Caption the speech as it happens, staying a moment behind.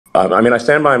I mean, I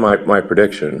stand by my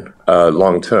prediction.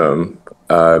 Long term,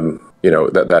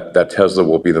 that Tesla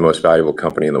will be the most valuable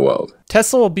company in the world.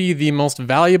 Tesla will be the most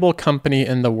valuable company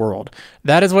in the world.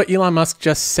 That is what Elon Musk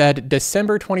just said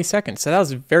December 22nd. So that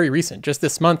was very recent. Just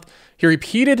this month, he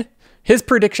repeated his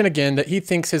prediction again that he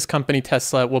thinks his company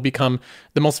Tesla will become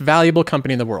the most valuable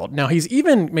company in the world. Now, he's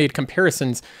even made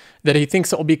comparisons that he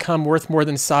thinks it will become worth more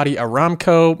than Saudi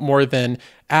Aramco, more than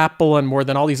Apple, and more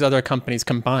than all these other companies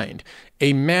combined.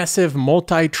 A massive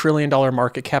multi-trillion-dollar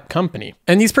market cap company.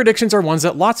 And these predictions are ones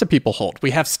that lots of people hold.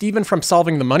 We have Steven from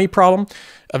Solving the Money Problem,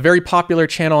 a very popular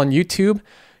channel on YouTube.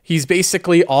 He's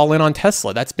basically all in on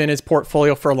Tesla. That's been his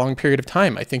portfolio for a long period of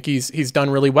time. I think he's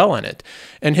done really well on it.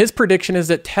 And his prediction is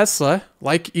that Tesla,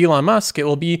 like Elon Musk, it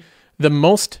will be the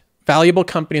most valuable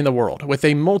company in the world with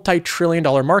a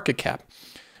multi-trillion-dollar market cap.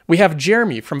 We have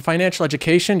Jeremy from Financial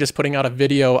Education just putting out a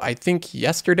video, I think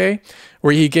yesterday,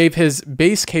 where he gave his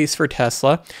base case for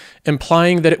Tesla,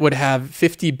 implying that it would have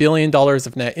 $50 billion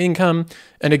of net income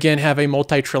and again have a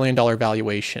multi-trillion-dollar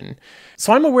valuation.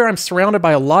 So I'm aware I'm surrounded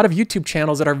by a lot of YouTube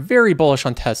channels that are very bullish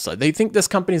on Tesla. They think this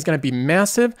company is going to be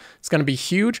massive. It's going to be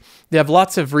huge. They have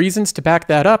lots of reasons to back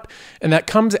that up. And that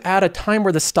comes at a time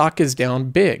where the stock is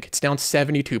down big. It's down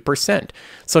 72%.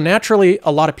 So naturally,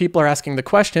 a lot of people are asking the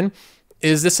question,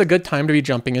 is this a good time to be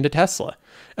jumping into Tesla?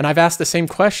 And I've asked the same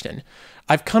question.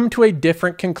 I've come to a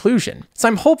different conclusion. So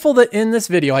I'm hopeful that in this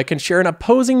video, I can share an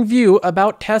opposing view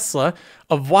about Tesla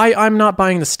of why I'm not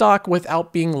buying the stock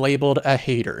without being labeled a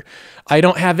hater. I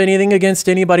don't have anything against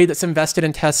anybody that's invested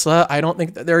in Tesla. I don't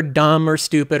think that they're dumb or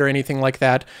stupid or anything like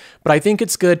that, but I think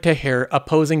it's good to hear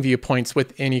opposing viewpoints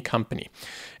with any company.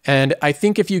 And I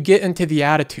think if you get into the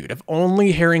attitude of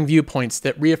only hearing viewpoints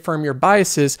that reaffirm your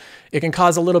biases, it can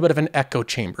cause a little bit of an echo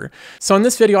chamber. So in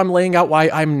this video, I'm laying out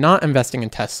why I'm not investing in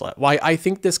Tesla, why I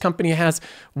think this company has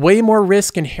way more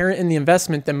risk inherent in the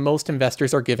investment than most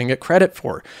investors are giving it credit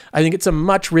for. I think it's a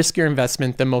much riskier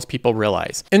investment than most people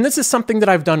realize. And this is something that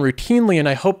I've done routinely, and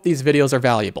I hope these videos are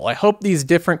valuable. I hope these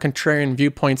different contrarian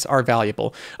viewpoints are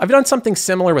valuable. I've done something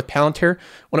similar with Palantir.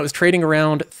 When it was trading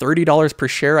around $30 per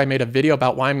share, I made a video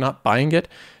about why I'm not buying it.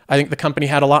 I think the company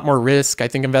had a lot more risk. I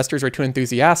think investors are too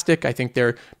enthusiastic. I think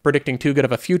they're predicting too good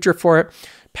of a future for it.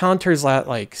 Palantir's at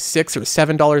like $6 or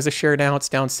 $7 a share now. It's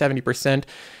down 70%.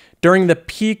 During the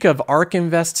peak of ARK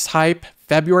Invest's hype,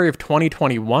 February of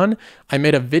 2021, I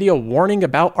made a video warning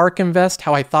about ARK Invest,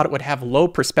 how I thought it would have low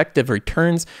prospective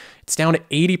returns. It's down to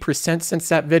 80% since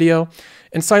that video.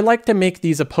 And so I like to make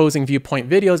these opposing viewpoint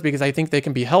videos because I think they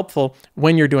can be helpful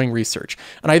when you're doing research.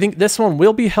 And I think this one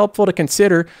will be helpful to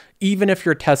consider even if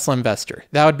you're a Tesla investor.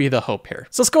 That would be the hope here.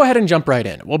 So let's go ahead and jump right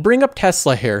in. We'll bring up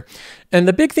Tesla here. And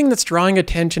the big thing that's drawing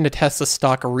attention to Tesla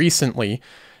stock recently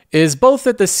is both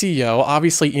that the CEO,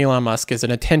 obviously Elon Musk, is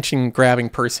an attention-grabbing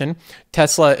person.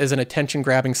 Tesla is an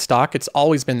attention-grabbing stock. It's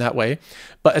always been that way,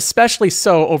 but especially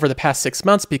so over the past 6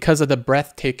 months because of the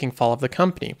breathtaking fall of the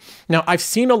company. Now, I've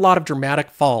seen a lot of dramatic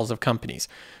falls of companies.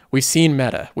 We've seen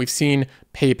Meta, we've seen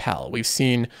PayPal, we've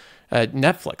seen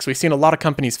Netflix, we've seen a lot of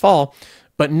companies fall,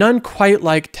 but none quite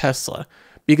like Tesla,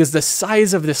 because the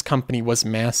size of this company was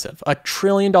massive, $1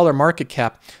 trillion market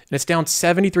cap, and it's down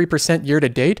 73% year to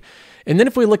date. And then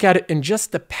if we look at it in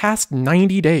just the past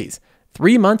 90 days,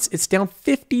 3 months, it's down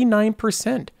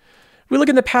 59%. We look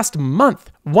in the past month,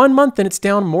 1 month, and it's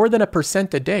down more than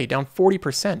 1% a day, down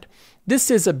 40%. This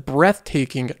is a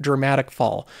breathtaking, dramatic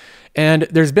fall. And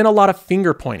there's been a lot of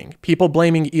finger pointing, people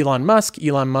blaming Elon Musk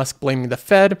blaming the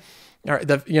Fed.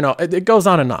 It goes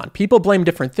on and on. People blame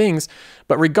different things,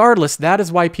 but regardless, that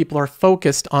is why people are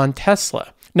focused on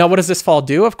Tesla. Now, what does this fall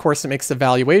do? Of course, it makes the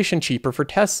valuation cheaper for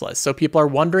Tesla. So people are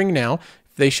wondering now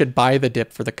if they should buy the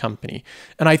dip for the company.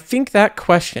 And I think that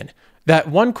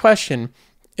one question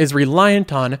is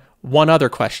reliant on one other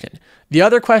question. The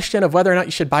other question of whether or not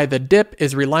you should buy the dip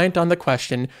is reliant on the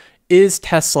question, is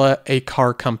Tesla a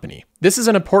car company? This is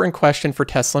an important question for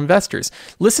Tesla investors.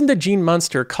 Listen to Gene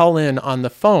Munster call in on the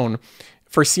phone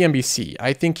for CNBC.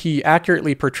 I think he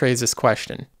accurately portrays this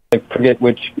question. I forget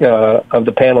which of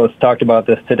the panelists talked about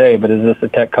this today, but is this a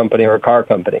tech company or a car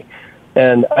company?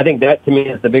 And I think that, to me,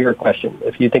 is the bigger question.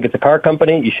 If you think it's a car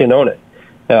company, you shouldn't own it.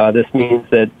 This means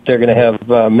that they're going to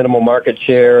have minimal market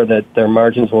share, that their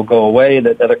margins will go away,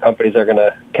 that other companies are going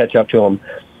to catch up to them.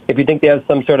 If you think they have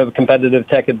some sort of competitive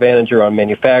tech advantage around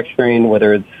manufacturing,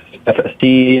 whether it's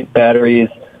FSD, batteries,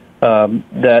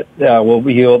 that will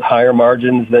yield higher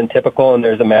margins than typical, and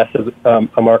there's a massive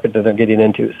a market that they're getting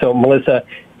into. So, Melissa,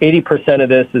 80% of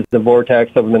this is the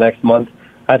vortex over the next month.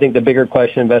 I think the bigger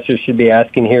question investors should be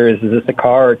asking here is this a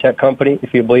car or a tech company?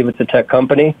 If you believe it's a tech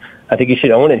company, I think you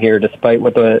should own it here despite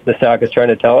what the stock is trying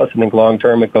to tell us. I think long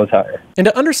term it goes higher. And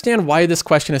to understand why this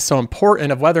question is so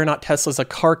important of whether or not Tesla is a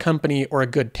car company or a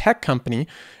good tech company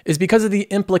is because of the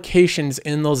implications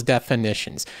in those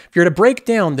definitions. If you're to break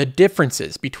down the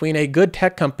differences between a good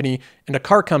tech company and a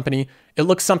car company, it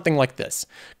looks something like this.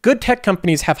 Good tech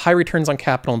companies have high returns on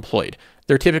capital employed.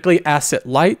 They're typically asset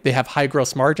light. They have high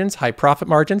gross margins, high profit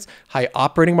margins, high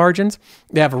operating margins.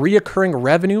 They have reoccurring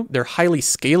revenue. They're highly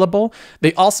scalable.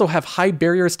 They also have high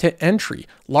barriers to entry,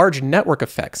 large network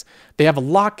effects. They have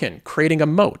lock-in, creating a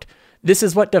moat. This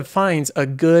is what defines a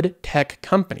good tech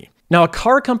company. Now, a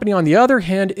car company, on the other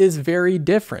hand, is very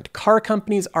different. Car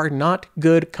companies are not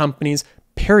good companies,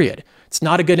 period. It's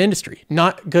not a good industry,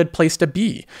 not a good place to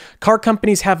be. Car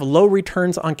companies have low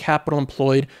returns on capital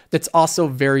employed that's also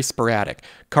very sporadic.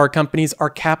 Car companies are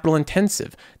capital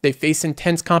intensive. They face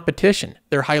intense competition.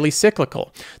 They're highly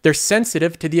cyclical. They're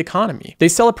sensitive to the economy. They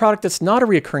sell a product that's not a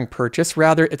recurring purchase.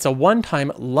 Rather, it's a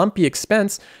one-time lumpy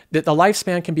expense that the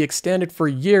lifespan can be extended for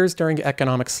years during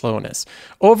economic slowness.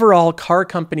 Overall, car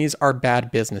companies are bad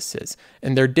businesses,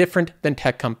 and they're different than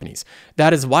tech companies.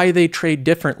 That is why they trade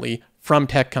differently from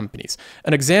tech companies.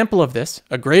 An example of this,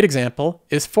 a great example,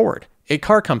 is Ford, a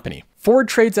car company. Ford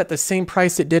trades at the same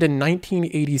price it did in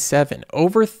 1987,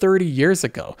 over 30 years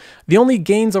ago. The only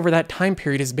gains over that time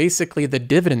period is basically the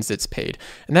dividends it's paid,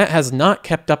 and that has not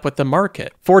kept up with the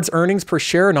market. Ford's earnings per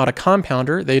share are not a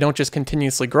compounder. They don't just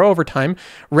continuously grow over time.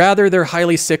 Rather, they're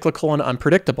highly cyclical and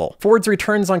unpredictable. Ford's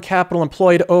returns on capital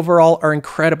employed overall are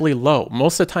incredibly low,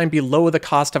 most of the time below the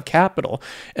cost of capital.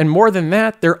 And more than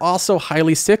that, they're also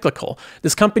highly cyclical.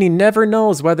 This company never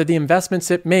knows whether the investments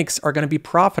it makes are going to be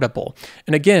profitable.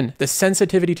 And again, the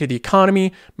sensitivity to the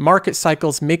economy, market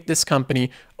cycles make this company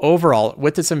overall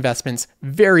with its investments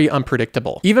very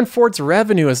unpredictable. Even Ford's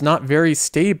revenue is not very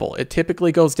stable. It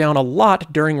typically goes down a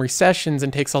lot during recessions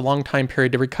and takes a long time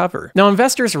period to recover. Now,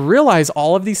 investors realize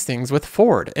all of these things with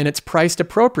Ford, and it's priced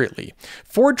appropriately.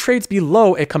 Ford trades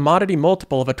below a commodity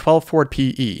multiple of a 12 Ford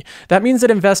PE. That means that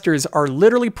investors are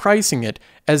literally pricing it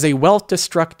as a wealth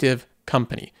destructive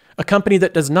company. A company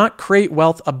that does not create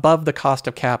wealth above the cost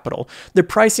of capital. They're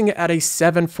pricing it at a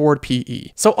 7 Ford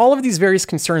PE. So all of these various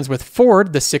concerns with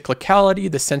Ford, the cyclicality,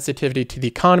 the sensitivity to the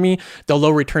economy, the low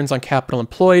returns on capital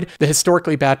employed, the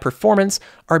historically bad performance,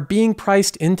 are being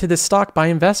priced into this stock by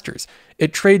investors.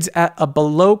 It trades at a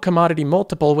below commodity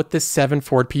multiple with this 7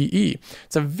 Ford PE.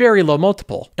 It's a very low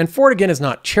multiple. And Ford, again, is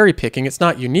not cherry picking. It's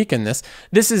not unique in this.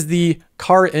 This is the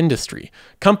car industry.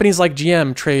 Companies like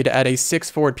GM trade at a 6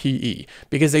 Ford PE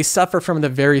because they suffer from the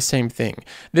very same thing.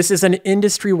 This is an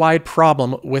industry-wide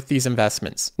problem with these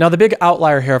investments. Now, the big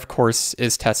outlier here, of course,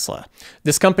 is Tesla.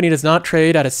 This company does not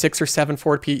trade at a 6 or 7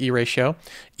 Ford PE ratio.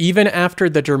 Even after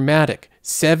the dramatic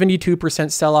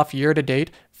 72% sell-off year to date,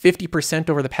 50%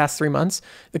 over the past 3 months,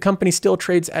 the company still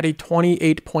trades at a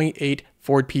 28.8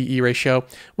 Ford PE ratio,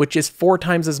 which is 4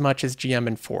 times as much as GM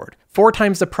and Ford. 4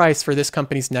 times the price for this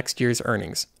company's next year's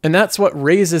earnings. And that's what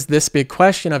raises this big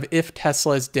question of if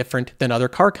Tesla is different than other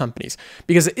car companies.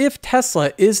 Because if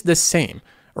Tesla is the same,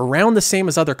 around the same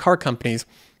as other car companies,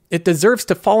 it deserves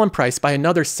to fall in price by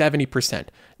another 70%.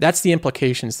 That's the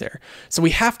implications there. So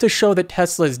we have to show that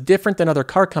Tesla is different than other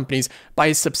car companies by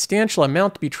a substantial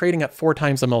amount to be trading at 4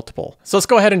 times the multiple. So let's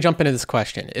go ahead and jump into this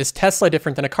question. Is Tesla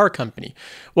different than a car company?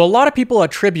 Well, a lot of people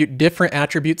attribute different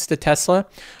attributes to Tesla.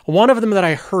 One of them that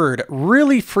I heard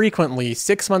really frequently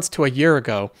 6 months to a year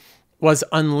ago was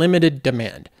unlimited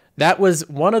demand. That was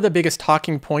one of the biggest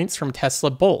talking points from Tesla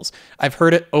bulls. I've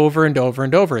heard it over and over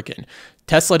and over again.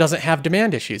 Tesla doesn't have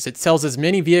demand issues. It sells as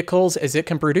many vehicles as it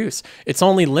can produce. It's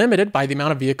only limited by the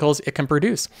amount of vehicles it can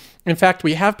produce. In fact,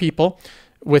 we have people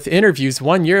with interviews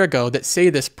 1 year ago that say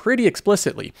this pretty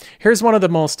explicitly. Here's one of the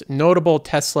most notable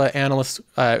Tesla analysts,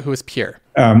 who is Pierre.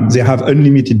 They have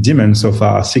unlimited demand so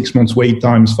far, 6 months wait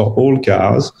times for all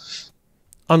cars.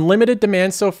 Unlimited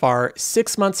demand so far,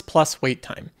 6 months plus wait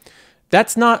time.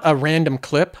 That's not a random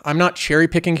clip. I'm not cherry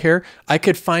picking here. I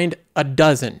could find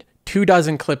 2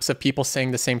 dozen clips of people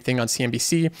saying the same thing on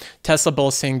CNBC. Tesla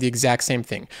bulls saying the exact same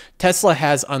thing. Tesla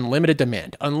has unlimited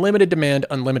demand, unlimited demand,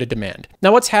 unlimited demand.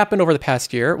 Now, what's happened over the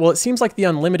past year? Well, it seems like the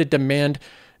unlimited demand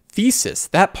thesis,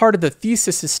 that part of the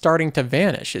thesis is starting to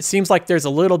vanish. It seems like there's a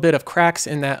little bit of cracks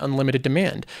in that unlimited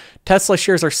demand. Tesla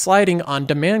shares are sliding on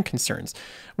demand concerns.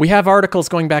 We have articles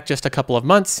going back just a couple of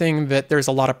months saying that there's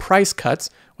a lot of price cuts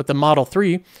with the Model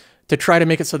 3 to try to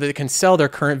make it so that they can sell their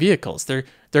current vehicles.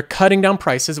 They're cutting down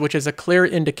prices, which is a clear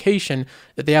indication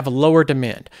that they have a lower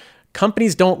demand.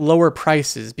 companies don't lower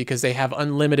prices because they have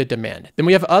unlimited demand. Then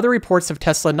we have other reports of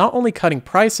Tesla not only cutting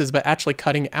prices, but actually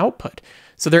cutting output.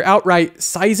 So they're outright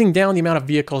sizing down the amount of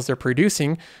vehicles they're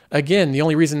producing. Again, the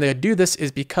only reason they do this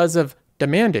is because of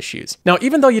demand issues. Now,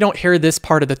 even though you don't hear this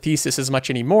part of the thesis as much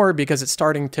anymore because it's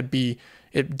starting to be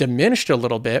diminished a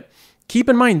little bit, keep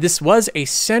in mind, this was a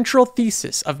central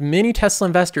thesis of many Tesla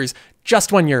investors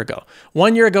just 1 year ago.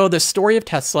 1 year ago, the story of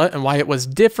Tesla and why it was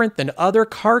different than other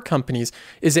car companies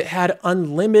is it had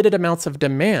unlimited amounts of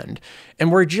demand.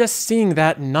 And we're just seeing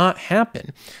that not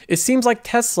happen. It seems like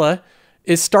Tesla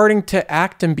is starting to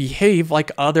act and behave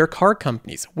like other car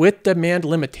companies with demand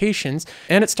limitations,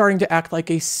 and it's starting to act like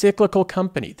a cyclical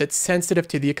company that's sensitive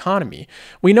to the economy.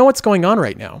 We know what's going on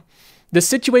right now. The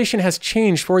situation has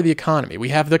changed for the economy. We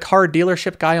have the car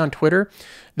dealership guy on Twitter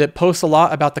that posts a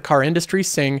lot about the car industry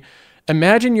saying,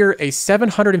 imagine you're a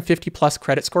 750 plus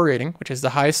credit score rating, which is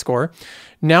the highest score.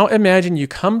 Now imagine you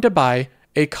come to buy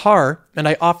a car and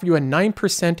I offer you a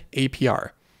 9%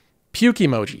 APR. Puke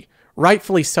emoji.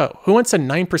 Rightfully so. Who wants a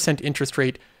 9% interest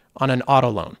rate on an auto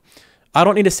loan? I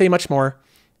don't need to say much more.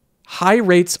 High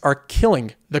rates are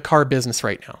killing the car business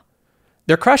right now.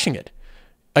 They're crushing it.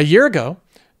 A year ago,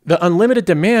 the unlimited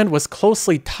demand was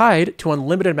closely tied to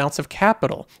unlimited amounts of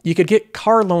capital. You could get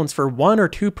car loans for 1 or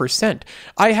 2%.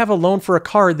 I have a loan for a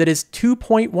car that is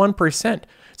 2.1%.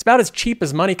 It's about as cheap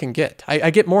as money can get. I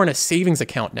get more in a savings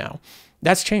account now.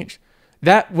 That's changed.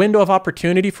 That window of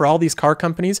opportunity for all these car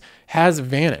companies has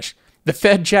vanished. The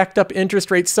Fed jacked up interest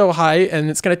rates so high, and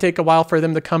it's going to take a while for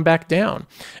them to come back down.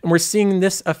 And we're seeing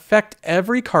this affect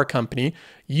every car company,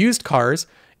 used cars,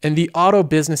 and the auto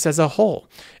business as a whole.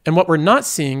 And what we're not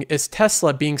seeing is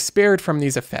Tesla being spared from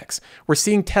these effects. We're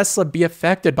seeing Tesla be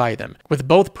affected by them with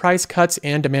both price cuts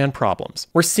and demand problems.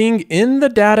 We're seeing in the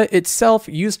data itself,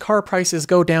 used car prices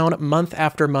go down month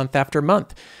after month after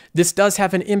month. This does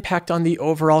have an impact on the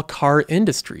overall car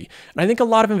industry. And I think a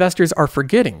lot of investors are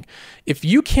forgetting, if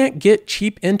you can't get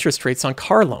cheap interest rates on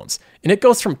car loans and it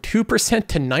goes from 2%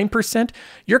 to 9%,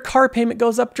 your car payment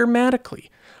goes up dramatically.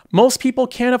 Most people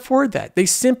can't afford that. They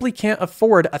simply can't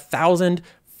afford a $1,000,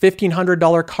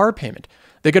 $1,500 car payment.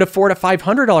 They could afford a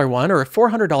 $500 one or a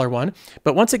 $400 one,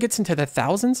 but once it gets into the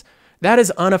thousands, that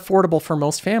is unaffordable for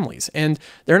most families. And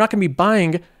they're not going to be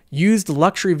buying used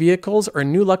luxury vehicles or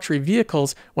new luxury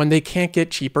vehicles when they can't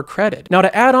get cheaper credit. Now,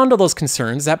 to add on to those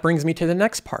concerns, that brings me to the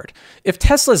next part. If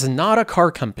Tesla is not a car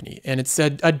company and it's a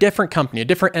different company, a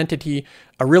different entity,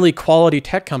 a really quality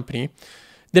tech company,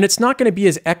 then it's not going to be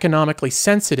as economically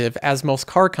sensitive as most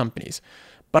car companies.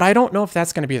 But I don't know if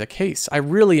that's going to be the case. I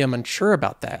really am unsure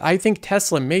about that. I think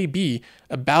Tesla may be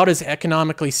about as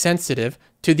economically sensitive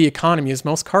to the economy as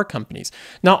most car companies.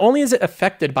 Not only is it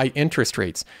affected by interest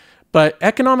rates, but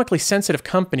economically sensitive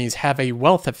companies have a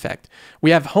wealth effect.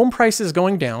 We have home prices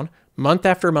going down month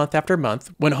after month after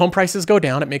month. When home prices go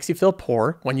down, it makes you feel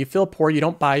poor. When you feel poor, you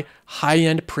don't buy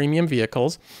high-end premium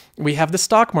vehicles. We have the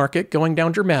stock market going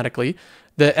down dramatically.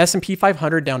 The S&P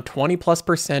 500 down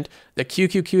 20+%, the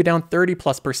QQQ down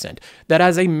 30+%. That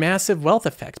has a massive wealth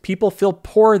effect. People feel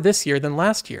poorer this year than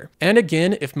last year. And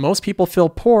again, if most people feel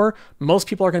poor, most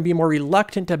people are going to be more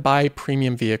reluctant to buy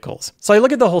premium vehicles. So I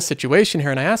look at the whole situation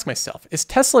here and I ask myself, is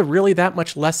Tesla really that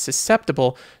much less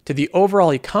susceptible to the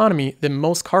overall economy than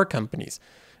most car companies?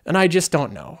 And I just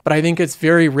don't know. But I think it's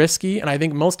very risky, and I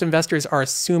think most investors are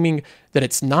assuming that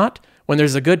it's not, when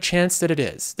there's a good chance that it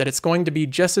is, that it's going to be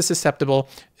just as susceptible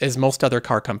as most other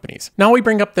car companies. Now we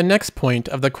bring up the next point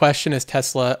of the question, is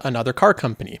Tesla another car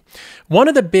company? One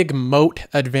of the big moat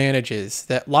advantages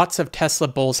that lots of Tesla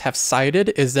bulls have cited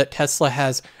is that Tesla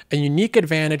has a unique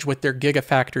advantage with their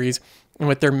gigafactories and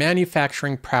with their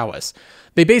manufacturing prowess.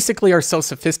 They basically are so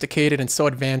sophisticated and so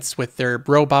advanced with their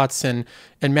robots and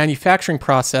manufacturing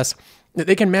process that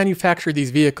they can manufacture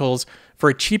these vehicles for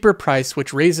a cheaper price,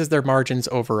 which raises their margins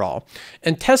overall.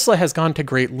 And Tesla has gone to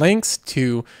great lengths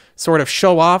to sort of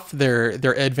show off their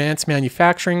advanced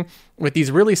manufacturing with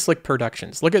these really slick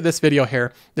productions. Look at this video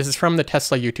here. This is from the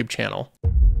Tesla YouTube channel.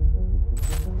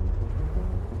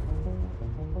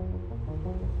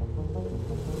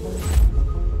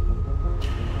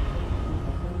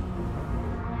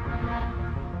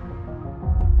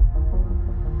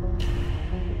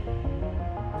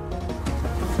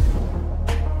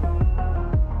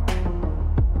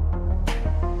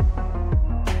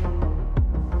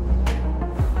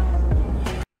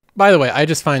 By the way, I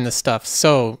just find this stuff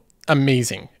so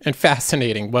amazing and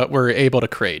fascinating, what we're able to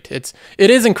create. It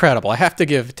is incredible. I have to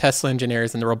give Tesla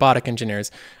engineers and the robotic engineers,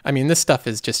 I mean, this stuff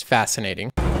is just fascinating.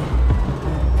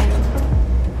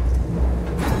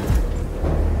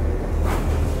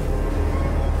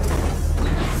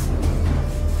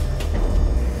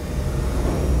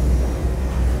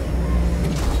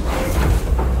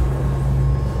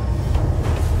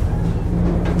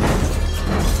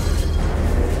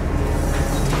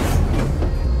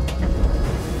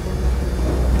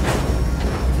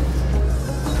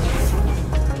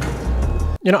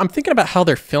 You know, I'm thinking about how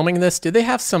they're filming this. Do they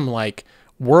have some like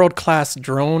world-class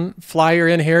drone flyer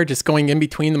in here just going in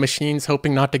between the machines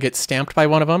hoping not to get stamped by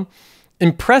one of them?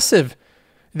 Impressive.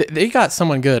 They got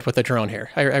someone good with a drone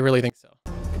here. I really think so.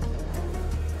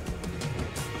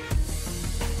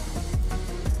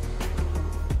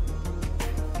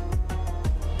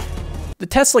 The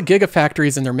Tesla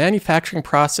Gigafactories and their manufacturing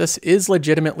process is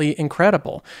legitimately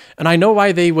incredible. And I know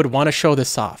why they would want to show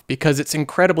this off, because it's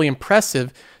incredibly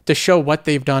impressive to show what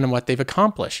they've done and what they've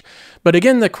accomplished. But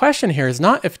again, the question here is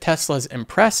not if Tesla's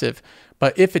impressive,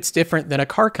 but if it's different than a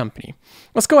car company.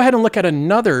 Let's go ahead and look at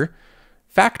another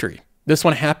factory. This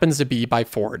one happens to be by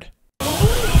Ford.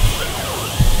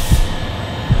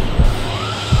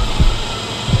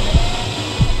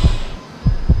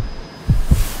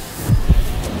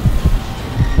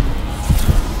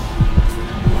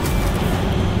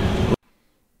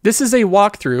 This is a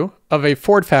walkthrough of a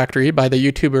Ford factory by the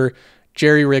YouTuber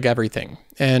Jerry Rig Everything.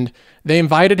 And they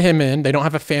invited him in. They don't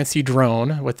have a fancy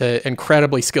drone with an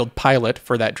incredibly skilled pilot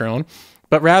for that drone,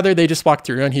 but rather they just walked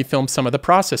through and he filmed some of the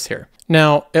process here.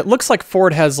 Now, it looks like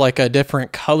Ford has like a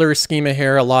different color schema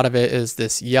here. A lot of it is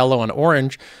this yellow and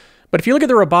orange. But if you look at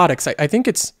the robotics, I think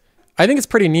it's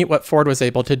pretty neat what Ford was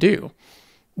able to do.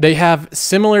 They have,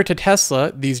 similar to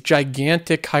Tesla, these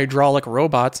gigantic hydraulic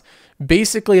robots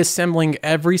basically assembling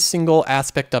every single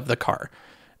aspect of the car.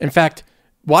 In fact,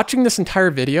 watching this entire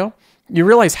video, you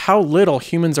realize how little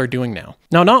humans are doing now.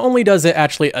 Now, not only does it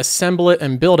actually assemble it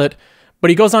and build it, but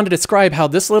he goes on to describe how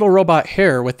this little robot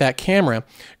here with that camera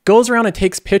goes around and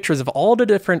takes pictures of all the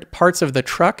different parts of the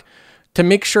truck to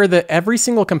make sure that every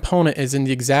single component is in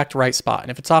the exact right spot. And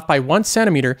if it's off by 1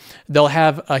 centimeter, they'll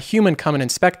have a human come and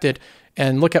inspect it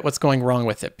and look at what's going wrong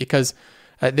with it, because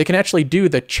they can actually do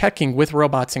the checking with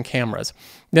robots and cameras.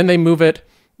 Then they move it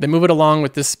along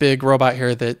with this big robot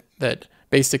here that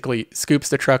basically scoops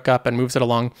the truck up and moves it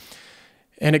along.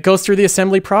 And it goes through the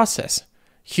assembly process.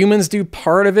 Humans do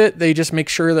part of it. They just make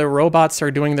sure the robots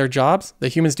are doing their jobs. The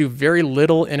humans do very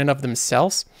little in and of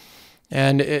themselves.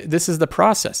 And this is the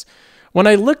process. When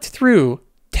I looked through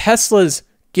Tesla's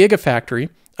Gigafactory,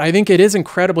 I think it is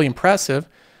incredibly impressive.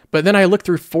 But then I look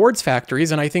through Ford's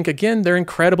factories and I think, again, they're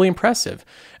incredibly impressive.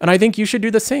 And I think you should do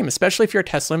the same, especially if you're a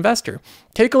Tesla investor.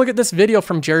 Take a look at this video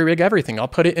from Jerry Rig Everything. I'll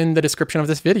put it in the description of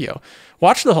this video.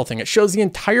 Watch the whole thing. It shows the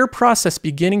entire process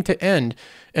beginning to end,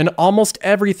 and almost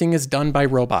everything is done by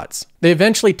robots. They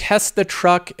eventually test the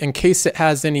truck in case it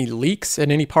has any leaks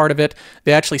in any part of it.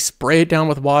 They actually spray it down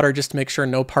with water just to make sure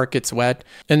no part gets wet.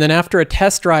 And then after a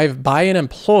test drive by an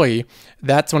employee,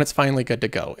 that's when it's finally good to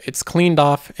go. It's cleaned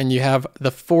off and you have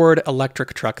the Ford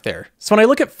electric truck there. So when I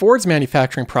look at Ford's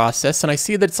manufacturing process and I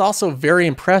see that it's also very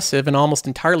impressive and almost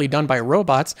entirely done by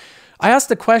robots, I ask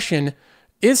the question,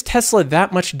 is Tesla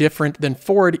that much different than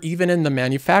Ford even in the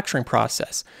manufacturing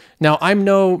process? Now, I'm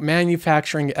no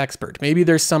manufacturing expert. Maybe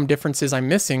there's some differences I'm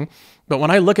missing, but when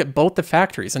I look at both the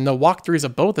factories and the walkthroughs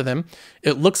of both of them,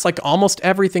 it looks like almost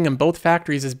everything in both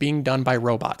factories is being done by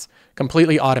robots,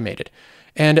 completely automated.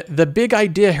 And the big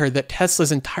idea here that Tesla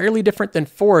is entirely different than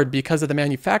Ford because of the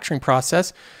manufacturing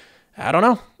process, I don't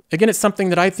know. Again, it's something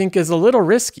that I think is a little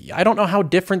risky. I don't know how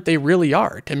different they really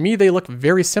are. To me, they look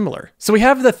very similar. So we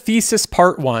have the thesis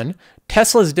part 1.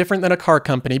 Tesla is different than a car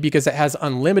company because it has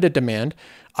unlimited demand.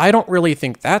 I don't really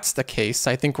think that's the case.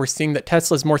 I think we're seeing that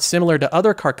Tesla is more similar to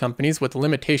other car companies with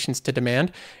limitations to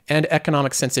demand and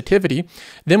economic sensitivity.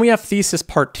 Then we have thesis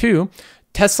part 2.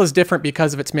 Tesla is different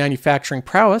because of its manufacturing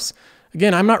prowess.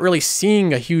 Again, I'm not really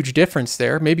seeing a huge difference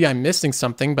there. Maybe I'm missing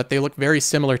something, but they look very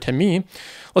similar to me.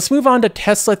 Let's move on to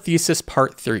Tesla thesis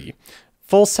part 3,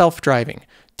 full self-driving.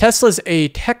 Tesla's a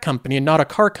tech company and not a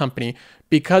car company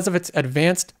because of its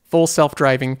advanced full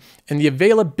self-driving and the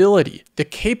availability, the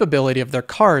capability of their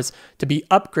cars to be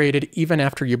upgraded even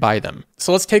after you buy them.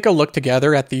 So let's take a look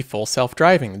together at the full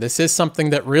self-driving. This is something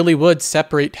that really would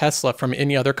separate Tesla from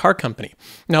any other car company.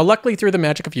 Now, luckily through the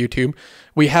magic of YouTube,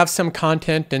 we have some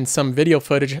content and some video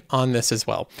footage on this as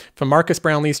well. From Marcus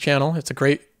Brownlee's channel, it's a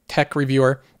great tech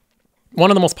reviewer,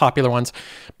 one of the most popular ones,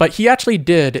 but he actually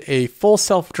did a full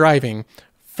self-driving,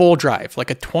 full drive, like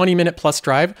a 20-minute plus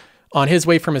drive on his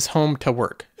way from his home to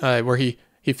work, where he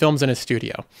films in his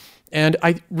studio. And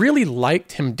I really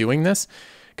liked him doing this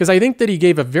because I think that he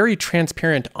gave a very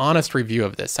transparent, honest review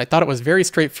of this. I thought it was very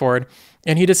straightforward,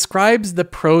 and he describes the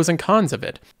pros and cons of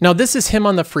it. Now, this is him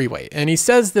on the freeway, and he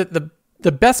says that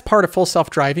the best part of full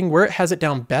self-driving, where it has it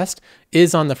down best,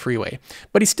 is on the freeway.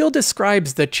 But he still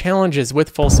describes the challenges with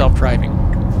full self-driving.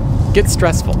 Gets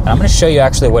stressful. I'm going to show you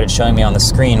actually what it's showing me on the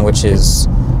screen, which is,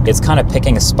 it's kind of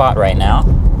picking a spot right now.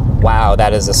 Wow,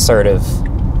 that is assertive.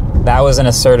 That was an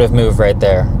assertive move right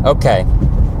there. Okay.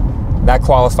 That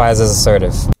qualifies as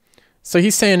assertive. So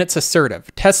he's saying it's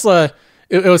assertive. Tesla,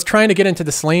 it was trying to get into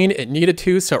this lane. It needed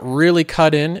to, so it really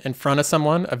cut in front of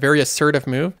someone, a very assertive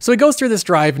move. So he goes through this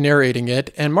drive narrating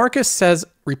it, and Marcus says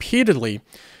repeatedly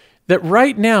that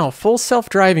right now, full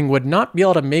self-driving would not be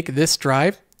able to make this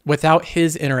drive without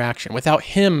his interaction, without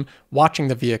him watching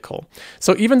the vehicle.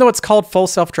 So even though it's called full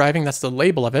self-driving, that's the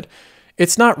label of it,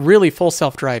 it's not really full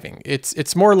self-driving.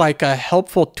 It's more like a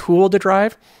helpful tool to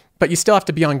drive, but you still have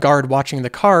to be on guard watching the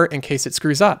car in case it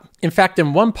screws up. In fact,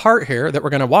 in one part here that we're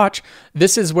gonna watch,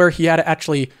 this is where he had to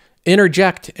actually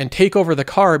interject and take over the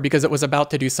car because it was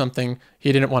about to do something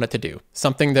he didn't want it to do,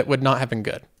 something that would not have been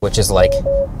good. Which is like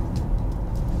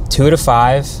 2 to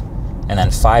 5 and then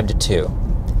 5 to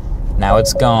 2. Now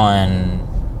it's going,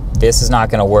 this is not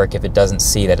going to work if it doesn't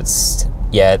see that it's,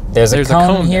 yeah, there's a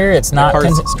cone here. There. It's not,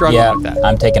 yeah, with that.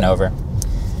 I'm taking over.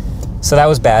 So that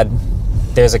was bad.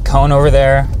 There's a cone over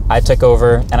there. I took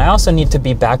over, and I also need to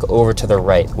be back over to the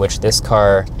right, which this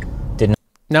car didn't.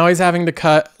 Now he's having to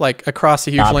cut like across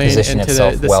a huge lane into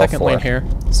the second lane here.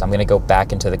 So I'm going to go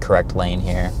back into the correct lane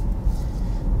here.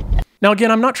 Now,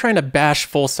 again, I'm not trying to bash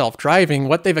full self-driving.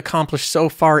 What they've accomplished so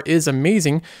far is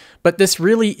amazing, but this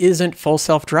really isn't full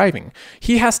self-driving.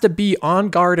 He has to be on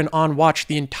guard and on watch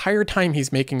the entire time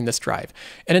he's making this drive.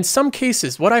 And in some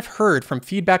cases, what I've heard from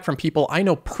feedback from people I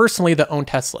know personally that own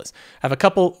Teslas, I have a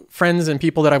couple friends and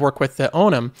people that I work with that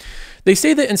own them, they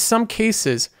say that in some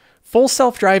cases, full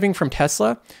self-driving from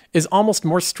Tesla is almost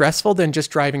more stressful than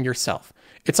just driving yourself.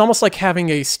 It's almost like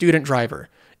having a student driver.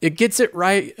 It gets it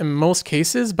right in most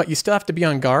cases, but you still have to be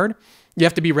on guard. You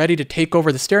have to be ready to take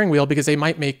over the steering wheel because they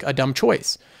might make a dumb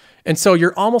choice. And so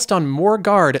you're almost on more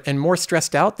guard and more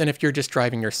stressed out than if you're just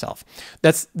driving yourself.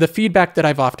 That's the feedback that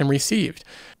I've often received.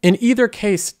 In either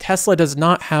case, Tesla does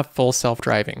not have full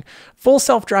self-driving. Full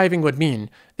self-driving would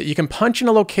mean that you can punch in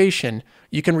a location,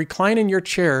 you can recline in your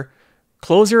chair,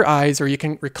 close your eyes, or you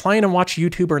can recline and watch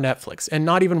YouTube or Netflix and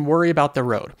not even worry about the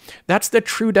road. That's the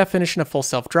true definition of full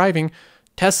self-driving.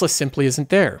 Tesla simply isn't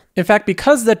there. In fact,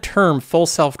 because the term full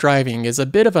self-driving is a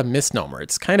bit of a misnomer,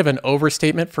 it's kind of an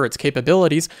overstatement for its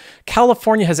capabilities,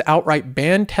 California has outright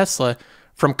banned Tesla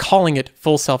from calling it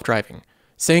full self-driving,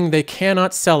 saying they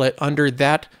cannot sell it under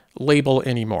that label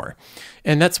anymore.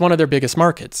 And that's one of their biggest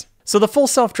markets. So the full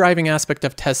self-driving aspect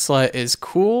of Tesla is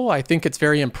cool. I think it's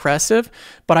very impressive,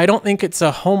 but I don't think it's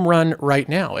a home run right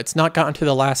now. It's not gotten to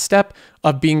the last step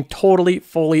of being totally,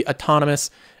 fully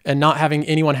autonomous and not having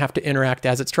anyone have to interact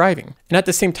as it's driving. And at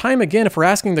the same time, again, if we're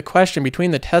asking the question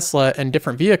between the Tesla and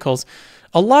different vehicles,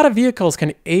 a lot of vehicles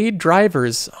can aid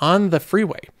drivers on the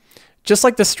freeway. Just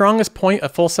like the strongest point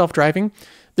of full self-driving,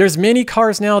 there's many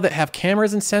cars now that have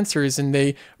cameras and sensors, and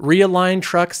they realign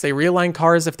trucks, they realign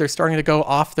cars if they're starting to go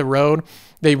off the road.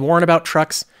 They warn about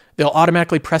trucks. They'll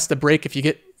automatically press the brake if you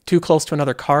get too close to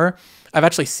another car. I've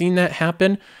actually seen that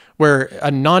happen, where a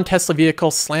non-Tesla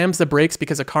vehicle slams the brakes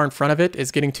because a car in front of it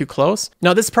is getting too close.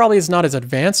 Now, this probably is not as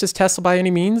advanced as Tesla by any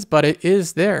means, but it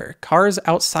is there. Cars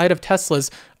outside of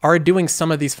Teslas are doing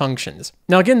some of these functions.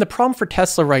 Now, again, the problem for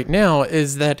Tesla right now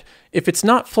is that if it's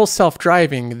not full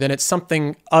self-driving, then it's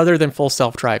something other than full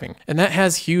self-driving, and that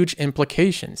has huge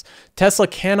implications. Tesla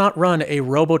cannot run a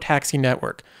robo-taxi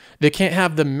network. They can't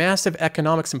have the massive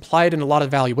economics implied in a lot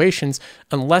of valuations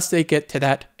unless they get to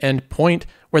that end point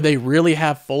where they really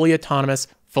have fully autonomous,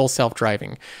 full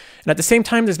self-driving. And at the same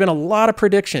time, there's been a lot of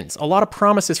predictions, a lot of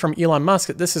promises from Elon Musk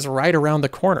that this is right around the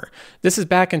corner. This is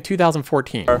back in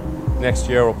 2014. Next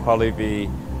year will probably be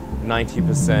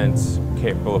 90%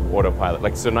 capable of autopilot.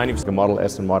 Like, so 90%. The Model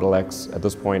S and Model X at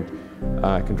this point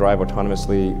can drive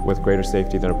autonomously with greater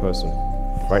safety than a person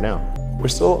right now. We're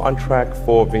still on track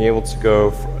for being able to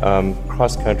go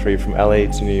cross country from LA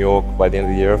to New York by the end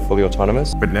of the year, fully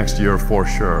autonomous. But next year, for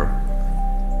sure,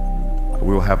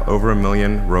 we will have over 1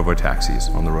 million robo-taxis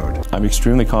on the road. I'm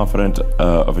extremely confident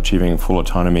of achieving full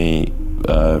autonomy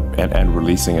and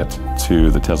releasing it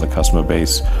to the Tesla customer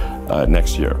base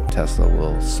next year. Tesla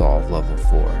will solve level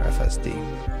 4 FSD.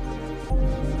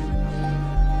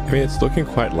 I mean, it's looking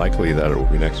quite likely that it will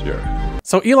be next year.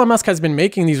 So Elon Musk has been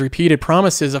making these repeated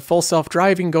promises of full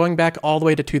self-driving going back all the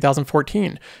way to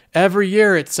 2014. Every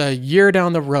year, it's a year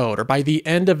down the road, or by the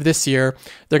end of this year,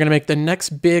 they're going to make the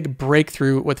next big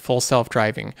breakthrough with full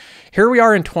self-driving. Here we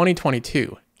are in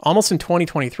 2022. Almost in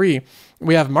 2023,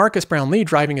 we have Marcus Brownlee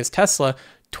driving his Tesla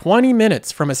 20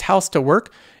 minutes from his house to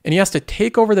work, and he has to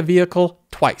take over the vehicle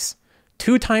twice,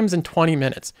 2 times in 20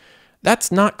 minutes.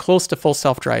 That's not close to full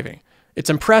self-driving. It's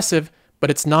impressive, but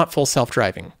it's not full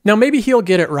self-driving. Now, maybe he'll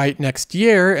get it right next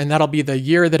year, and that'll be the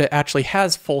year that it actually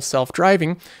has full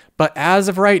self-driving. But as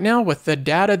of right now, with the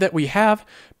data that we have,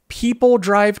 people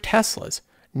drive Teslas.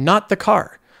 not the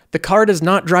car. The car does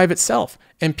not drive itself,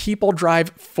 and people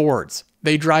drive Fords.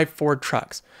 They drive Ford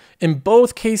trucks. In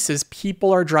both cases,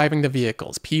 people are driving the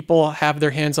vehicles. People have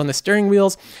their hands on the steering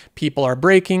wheels. People are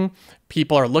braking.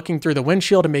 People are looking through the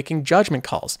windshield and making judgment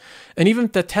calls. And even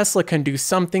if the Tesla can do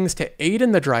some things to aid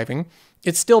in the driving,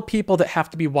 it's still people that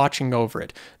have to be watching over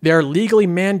it. They are legally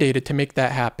mandated to make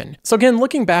that happen. So again,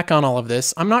 looking back on all of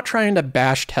this, I'm not trying to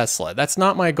bash Tesla. That's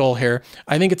not my goal here.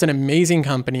 I think it's an amazing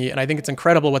company, and I think it's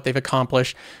incredible what they've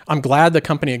accomplished. I'm glad the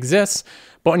company exists.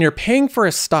 But when you're paying for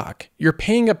a stock, you're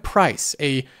paying a price,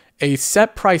 a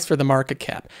set price for the market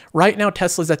cap. Right now,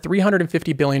 Tesla's a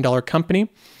 $350 billion company.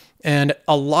 And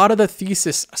a lot of the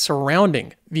thesis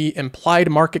surrounding the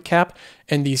implied market cap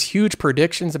and these huge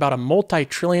predictions about a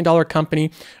multi-trillion-dollar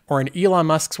company, or in Elon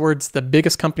Musk's words, the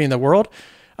biggest company in the world,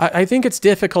 I think it's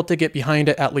difficult to get behind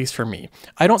it, at least for me.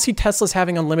 I don't see Teslas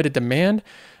having unlimited demand.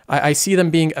 I see them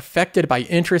being affected by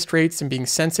interest rates and being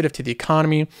sensitive to the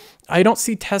economy. I don't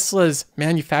see Tesla's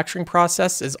manufacturing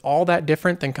process as all that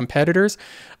different than competitors.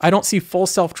 I don't see full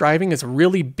self-driving as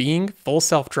really being full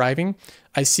self-driving.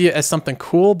 I see it as something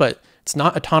cool, but it's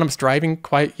not autonomous driving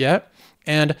quite yet.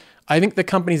 And I think the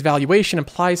company's valuation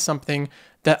implies something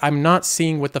that I'm not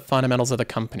seeing with the fundamentals of the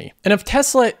company. And if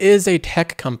Tesla is a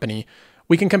tech company,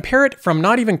 we can compare it from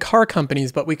not even car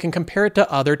companies, but we can compare it to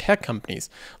other tech companies.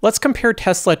 Let's compare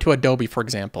Tesla to Adobe, for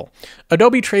example.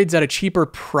 Adobe trades at a cheaper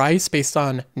price based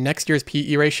on next year's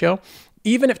PE ratio.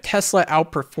 Even if Tesla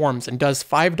outperforms and does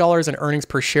 $5 in earnings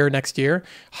per share next year,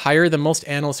 higher than most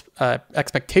analysts'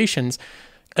 expectations,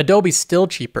 Adobe's still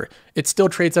cheaper. It still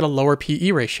trades at a lower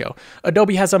PE ratio.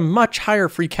 Adobe has a much higher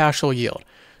free cash flow yield.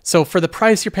 So for the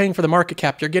price you're paying for the market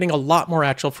cap, you're getting a lot more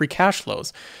actual free cash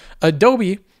flows.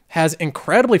 Adobe has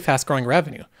incredibly fast growing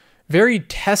revenue, very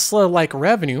Tesla-like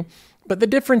revenue, but the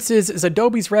difference is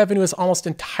Adobe's revenue is almost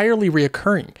entirely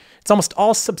reoccurring. It's almost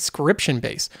all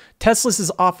subscription-based. Tesla's is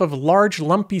off of large,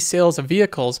 lumpy sales of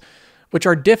vehicles, which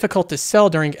are difficult to sell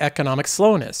during economic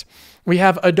slowness. We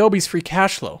have Adobe's free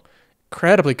cash flow,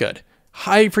 incredibly good,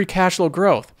 high free cash flow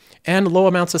growth, and low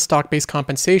amounts of stock-based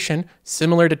compensation,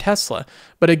 similar to Tesla.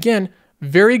 But again,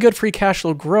 very good free cash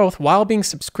flow growth while being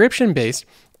subscription-based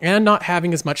and not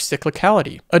having as much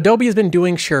cyclicality. Adobe has been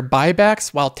doing share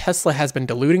buybacks while Tesla has been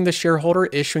diluting the shareholder,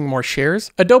 issuing more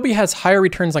shares. Adobe has higher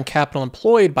returns on capital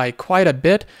employed by quite a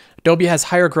bit. Adobe has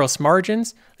higher gross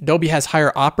margins. Adobe has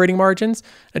higher operating margins.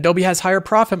 Adobe has higher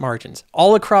profit margins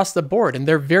all across the board. And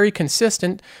they're very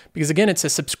consistent because, again, it's a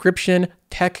subscription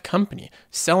tech company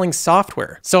selling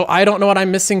software. So I don't know what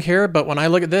I'm missing here, but when I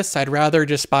look at this, I'd rather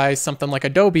just buy something like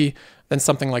Adobe than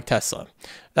something like Tesla.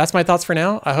 That's my thoughts for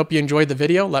now. I hope you enjoyed the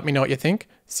video. Let me know what you think.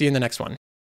 See you in the next one.